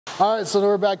All right, so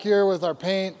we're back here with our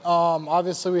paint.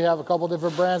 Obviously, we have a couple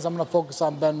different brands. I'm going to focus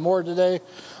on Benmore today.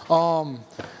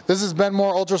 This is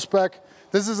Benmore Ultra Spec.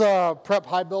 This is a prep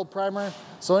high build primer.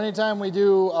 So anytime we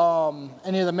do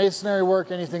any of the masonry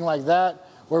work, anything like that,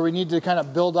 where we need to kind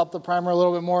of build up the primer a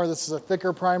little bit more, this is a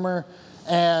thicker primer.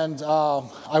 And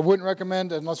I wouldn't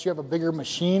recommend, unless you have a bigger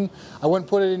machine, I wouldn't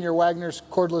put it in your Wagner's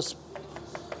cordless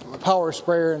power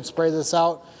sprayer and spray this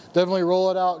out. Definitely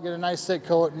roll it out, get a nice thick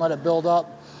coat, and let it build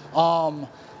up.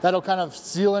 That'll kind of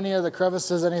seal any of the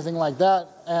crevices, anything like that,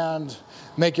 and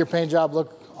make your paint job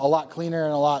look a lot cleaner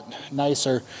and a lot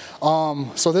nicer.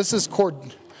 So this is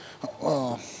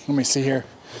let me see here.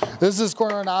 This is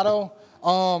Coronado.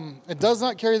 It does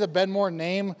not carry the Benmore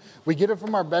name. We get it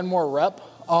from our Benmore rep.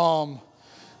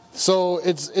 So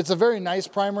it's a very nice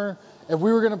primer. If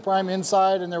we were going to prime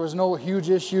inside and there was no huge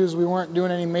issues, we weren't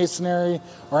doing any masonry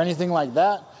or anything like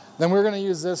that, then we're going to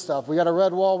use this stuff. We got a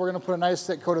red wall, we're going to put a nice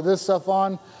thick coat of this stuff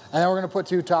on, and then we're going to put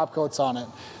 2 top coats on it.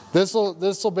 This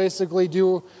will basically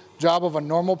do job of a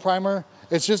normal primer.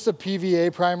 It's just a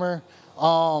PVA primer,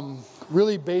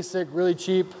 really basic, really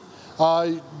cheap.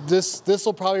 This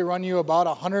will probably run you about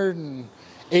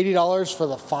 $180 for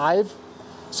the 5.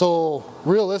 So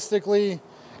realistically,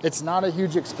 it's not a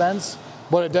huge expense,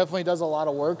 but it definitely does a lot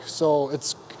of work. So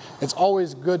it's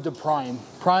always good to prime.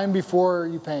 Prime before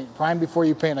you paint. Prime before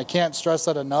you paint. I can't stress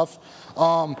that enough.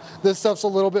 This stuff's a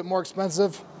little bit more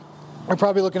expensive. We're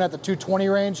probably looking at the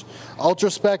 $220 range. Ultra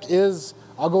Spec is,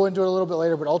 I'll go into it a little bit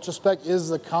later, but Ultra Spec is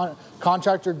the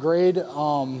contractor grade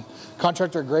line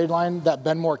that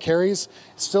Benmore carries.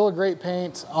 It's still a great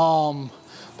paint,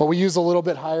 but we use a little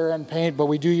bit higher end paint, but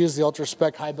we do use the Ultra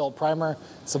Spec high build primer.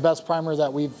 It's the best primer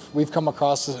that we've come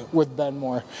across with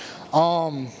Benmore.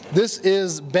 This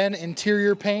is Ben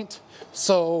interior paint.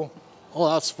 So,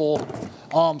 oh, that's full.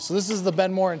 So this is the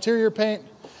Benmore interior paint.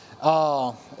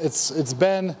 It's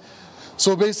Ben.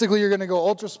 So basically you're gonna go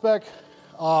Ultra Spec,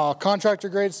 contractor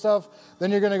grade stuff. Then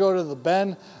you're gonna go to the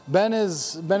Ben. Ben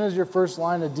is your first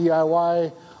line of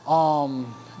DIY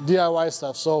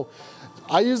stuff. So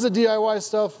I use the DIY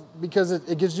stuff because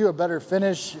it gives you a better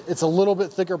finish. It's a little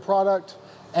bit thicker product,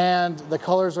 and the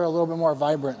colors are a little bit more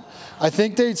vibrant. I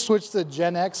think they switched to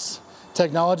Gen X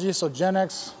technology. So Gen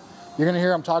X, you're gonna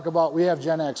hear them talk about, we have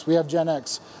Gen X, we have Gen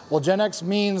X. Well, Gen X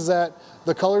means that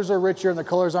the colors are richer and the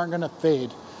colors aren't gonna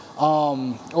fade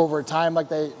over time like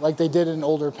they did in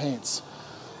older paints.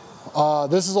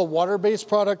 This is a water-based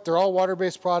product. They're all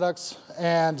water-based products,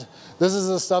 and this is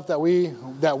the stuff that we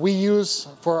use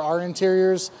for our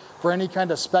interiors, for any kind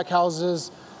of spec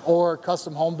houses or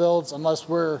custom home builds, unless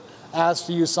we're asked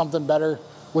to use something better,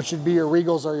 which should be your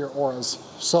Regals or your Auras.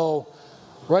 So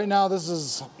right now this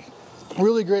is a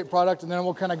really great product, and then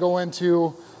we'll kind of go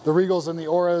into the Regals and the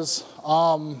Auras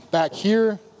back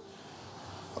here.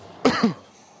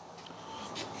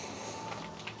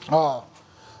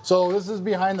 So this is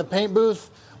behind the paint booth.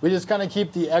 We just kind of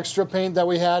keep the extra paint that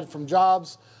we had from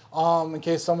jobs in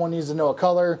case someone needs to know a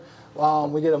color.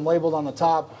 We get them labeled on the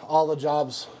top, all the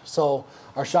jobs. So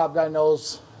our shop guy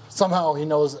knows, somehow he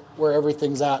knows where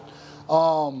everything's at.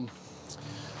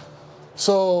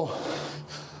 So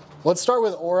let's start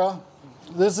with Aura.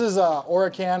 This is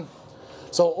Aura can.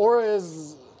 So Aura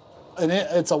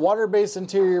it's a water-based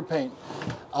interior paint.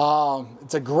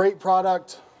 It's a great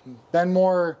product.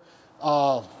 Benmore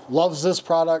loves this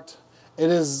product. It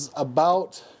is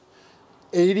about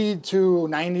 $80 to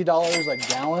 $90 a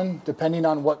gallon, depending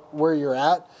on where you're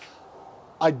at.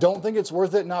 I don't think it's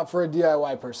worth it, not for a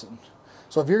DIY person.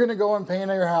 So if you're going to go and paint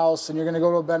your house and you're going to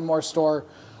go to a Benmore store,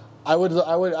 I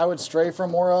would stray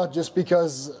from Aura, just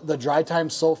because the dry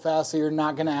time's so fast that you're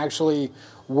not going to actually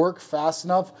work fast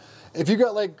enough. If you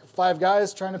got like 5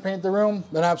 guys trying to paint the room,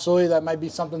 then absolutely that might be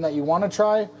something that you want to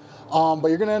try. But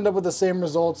you're going to end up with the same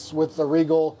results with the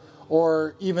Regal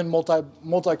or even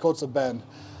multi coats of Ben.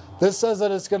 This says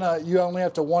that you only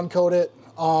have to 1 coat it.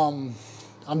 I'm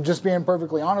just being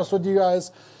perfectly honest with you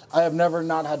guys. I have never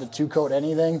not had to 2 coat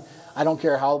anything. I don't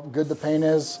care how good the paint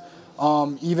is.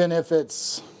 Even if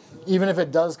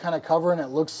it does kind of cover and it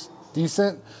looks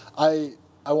decent, I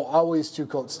will always 2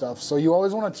 coat stuff. So you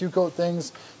always want to 2 coat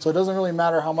things, so it doesn't really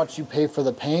matter how much you pay for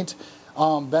the paint.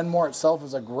 Benmore itself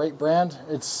is a great brand.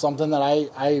 It's something that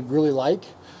I really like.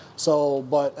 So,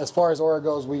 but as far as Aura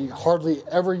goes, we hardly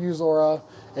ever use Aura.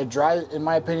 In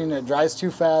my opinion, it dries too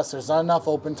fast. There's not enough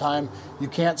open time. You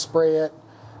can't spray it.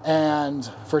 And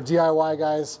for DIY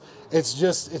guys,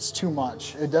 it's too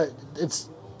much.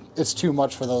 It's too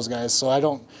much for those guys. So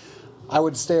I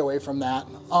would stay away from that.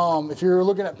 If you're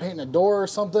looking at painting a door or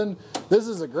something, this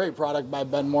is a great product by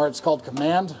Benmore. It's called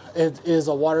Command. It is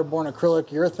a waterborne acrylic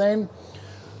urethane.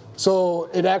 So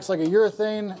it acts like a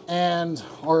urethane,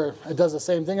 or it does the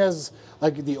same thing as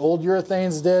like the old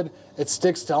urethanes did. It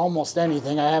sticks to almost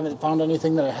anything. I haven't found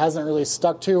anything that it hasn't really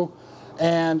stuck to.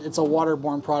 And it's a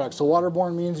waterborne product. So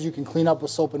waterborne means you can clean up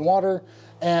with soap and water,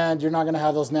 and you're not going to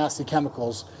have those nasty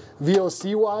chemicals.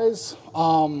 VOC wise,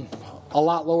 a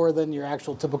lot lower than your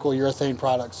actual typical urethane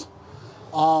products.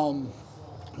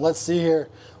 Let's see here.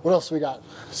 What else we got?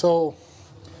 So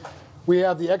we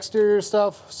have the exterior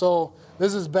stuff. So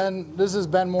this is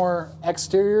Benmore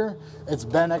exterior. It's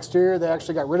Ben exterior. They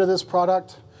actually got rid of this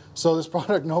product. So this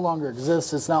product no longer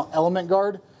exists. It's now Element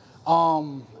Guard.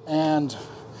 And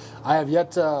I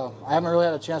haven't really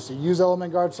had a chance to use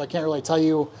Element Guard, so I can't really tell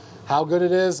you how good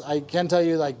it is. I can tell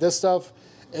you like this stuff,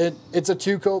 it's a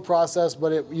 2-coat process,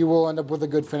 but you will end up with a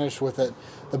good finish with it.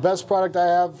 The best product I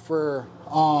have for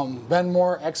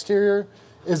Benmore exterior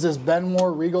is this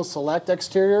Benmore Regal Select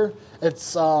exterior.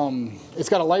 It's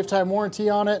got a lifetime warranty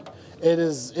on it.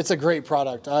 It's a great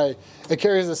product. It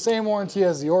carries the same warranty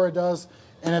as the Ora does,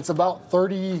 and it's about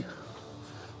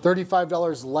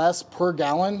 $35 less per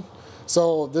gallon.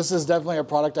 So this is definitely a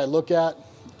product I look at,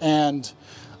 and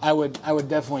I would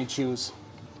definitely choose.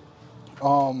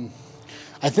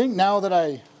 I think now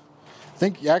that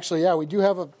actually, yeah, we do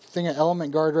have a thing of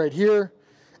Element Guard right here,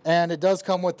 and it does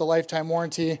come with the lifetime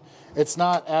warranty. It's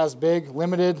not as big,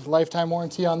 limited lifetime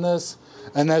warranty on this,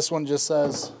 and this one just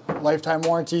says lifetime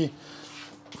warranty.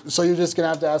 So you're just gonna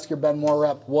have to ask your Benmore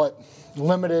rep what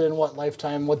limited and what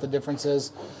lifetime, what the difference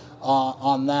is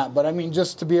on that. But I mean,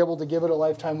 just to be able to give it a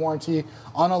lifetime warranty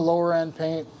on a lower end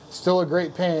paint, still a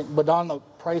great paint, but on the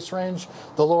price range,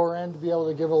 the lower end, to be able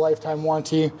to give a lifetime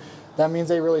warranty, that means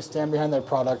they really stand behind their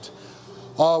product.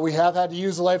 We have had to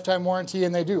use a lifetime warranty,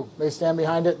 and they do. They stand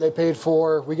behind it. They paid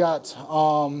for,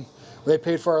 they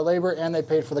paid for our labor, and they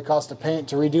paid for the cost of paint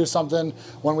to redo something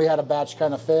when we had a batch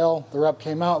kind of fail. The rep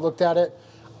came out, looked at it.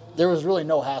 There was really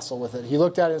no hassle with it. He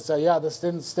looked at it and said, yeah, this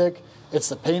didn't stick. It's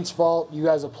the paint's fault. You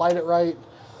guys applied it right.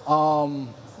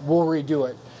 We'll redo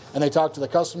it. And they talked to the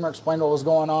customer, explained what was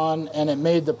going on, and it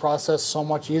made the process so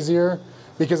much easier.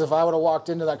 Because if I would have walked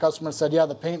into that customer and said, yeah,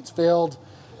 the paint's failed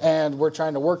and we're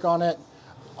trying to work on it,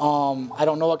 I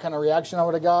don't know what kind of reaction I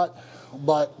would have got.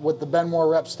 But with the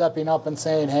Benmore rep stepping up and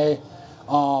saying, hey,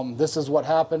 this is what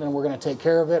happened and we're going to take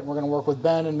care of it, and we're going to work with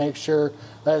Ben and make sure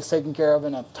that it's taken care of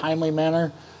in a timely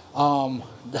manner,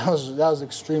 that was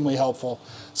extremely helpful.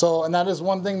 So, and that is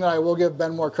one thing that I will give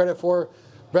Benmore credit for.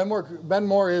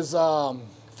 Benmore is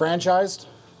franchised,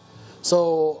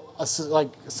 so like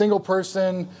a single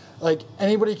person, like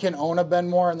anybody can own a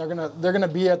Benmore, and they're gonna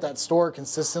be at that store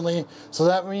consistently. So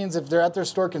that means if they're at their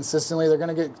store consistently, they're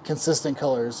gonna get consistent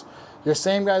colors. Your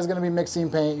same guy's gonna be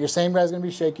mixing paint. Your same guy's gonna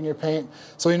be shaking your paint.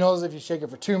 So he knows if you shake it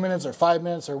for 2 minutes or 5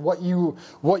 minutes or what you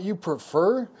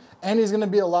prefer, and he's gonna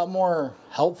be a lot more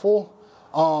helpful.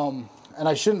 And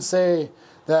I shouldn't say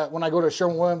that when I go to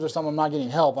Sherwin-Williams or something, I'm not getting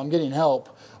help. I'm getting help,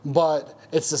 but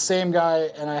it's the same guy,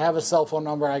 and I have a cell phone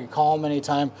number. I can call him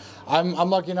anytime. I'm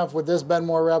lucky enough with this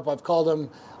Benmore rep. I've called him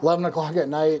 11 o'clock at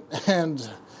night and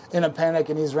in a panic,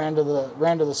 and he's ran to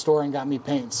the store and got me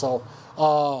paint. So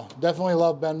definitely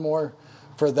love Benmore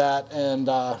for that, and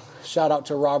shout out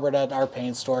to Robert at our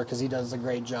paint store because he does a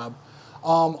great job.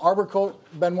 Arbor Coat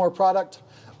Benmore product.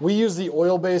 We use the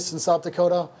oil base in South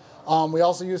Dakota. We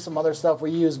also use some other stuff.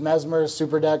 We use Mesmer,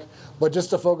 Super Deck, but just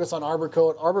to focus on Arbor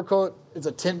Coat. Arbor Coat is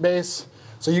a tint base,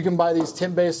 so you can buy these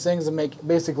tint based things and make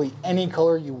basically any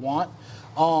color you want.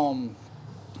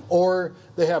 Or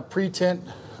they have pre-tint,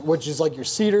 which is like your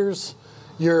cedars,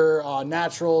 your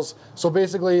naturals. So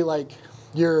basically like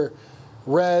your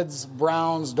reds,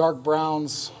 browns, dark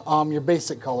browns, your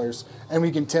basic colors, and we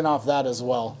can tint off that as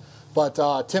well.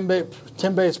 But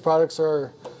tint-based products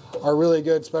are really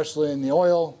good, especially in the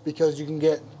oil, because you can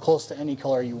get close to any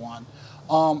color you want.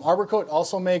 Arbor Coat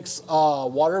also makes a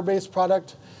water-based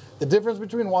product. The difference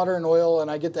between water and oil,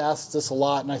 and I get to ask this a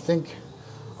lot, and I think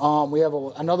we have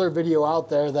another video out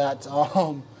there that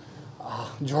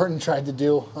Jordan tried to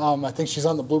do. I think she's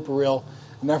on the blooper reel.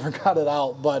 Never got it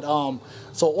out, but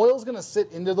so oil's gonna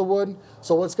sit into the wood.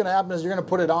 So what's gonna happen is you're gonna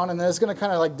put it on, and then it's gonna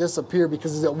kind of like disappear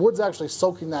because the wood's actually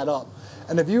soaking that up.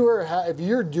 And if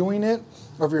you're doing it,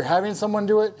 or if you're having someone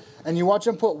do it, and you watch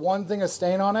them put one thing of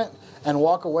stain on it and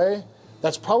walk away,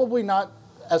 that's probably not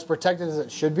as protected as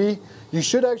it should be. You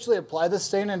should actually apply the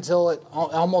stain until it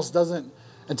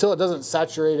doesn't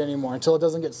saturate anymore, until it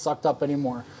doesn't get sucked up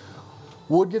anymore.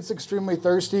 Wood gets extremely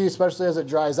thirsty, especially as it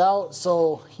dries out,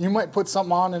 so you might put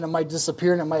something on and it might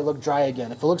disappear and it might look dry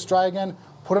again. If it looks dry again,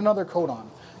 put another coat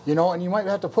on, you know, and you might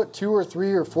have to put 2 or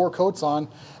 3 or 4 coats on.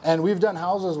 And we've done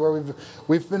houses where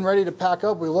we've been ready to pack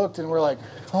up, we looked and we're like,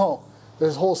 oh,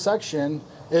 this whole section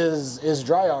is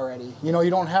dry already. You know,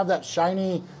 you don't have that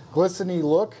shiny, glistening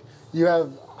look. You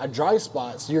have a dry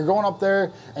spot. So you're going up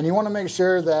there and you want to make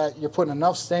sure that you're putting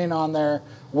enough stain on there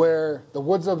where the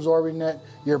wood's absorbing it,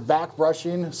 you're back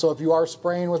brushing. So if you are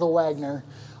spraying with a Wagner,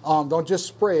 don't just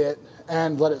spray it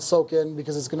and let it soak in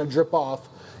because it's going to drip off.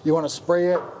 You want to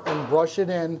spray it and brush it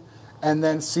in and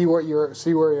then see where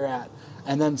you're at.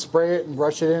 And then spray it and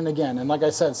brush it in again. And like I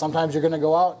said, sometimes you're going to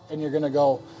go out and you're going to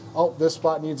go, oh, this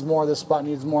spot needs more, this spot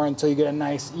needs more, until you get a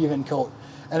nice even coat.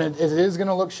 And it is going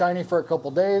to look shiny for a couple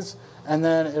days, and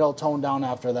then it'll tone down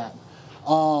after that.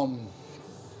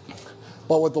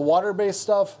 But with the water-based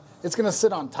stuff, it's going to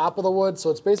sit on top of the wood, so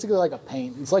it's basically like a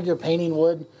paint. It's like you're painting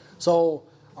wood. So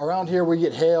around here we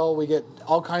get hail, we get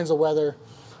all kinds of weather.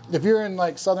 If you're in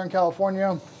like Southern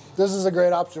California, this is a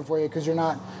great option for you because you're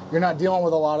not dealing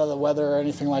with a lot of the weather or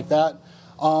anything like that.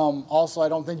 Also, I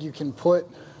don't think you can put,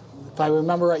 if I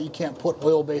remember right, you can't put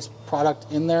oil-based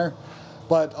product in there.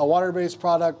 But a water-based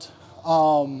product,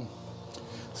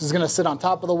 this is going to sit on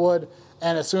top of the wood,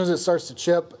 and as soon as it starts to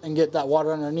chip and get that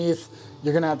water underneath,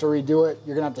 you're going to have to redo it.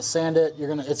 You're going to have to sand it.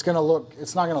 It's not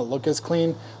going to look as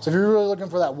clean. So if you're really looking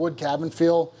for that wood cabin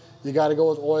feel, you got to go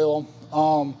with oil.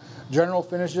 General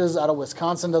Finishes out of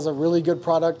Wisconsin does a really good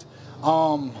product.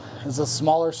 It's a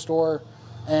smaller store,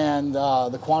 and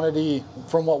the quantity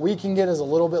from what we can get is a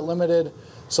little bit limited.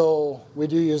 So we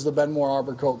do use the Benmore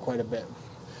Arbor Coat quite a bit.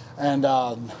 And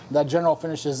that General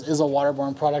Finishes is a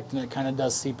waterborne product, and it kind of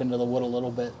does seep into the wood a little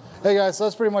bit. Hey guys, so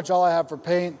that's pretty much all I have for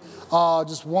paint.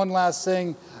 Just one last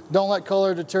thing, don't let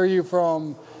color deter you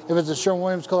from, if it's a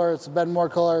Sherwin-Williams color, it's a Benmore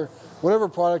color, whatever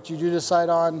product you do decide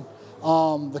on,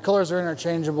 the colors are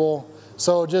interchangeable.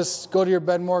 So just go to your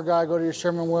Benmore guy, go to your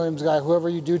Sherwin-Williams guy, whoever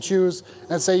you do choose,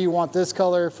 and say you want this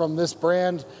color from this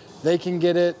brand. They can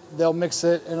get it, they'll mix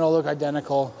it, and it'll look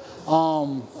identical.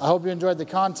 I hope you enjoyed the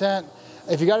content.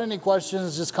 If you got any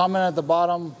questions, just comment at the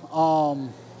bottom.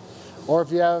 Or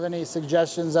if you have any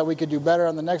suggestions that we could do better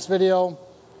on the next video,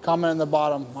 comment in the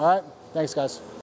bottom. All right? Thanks, guys.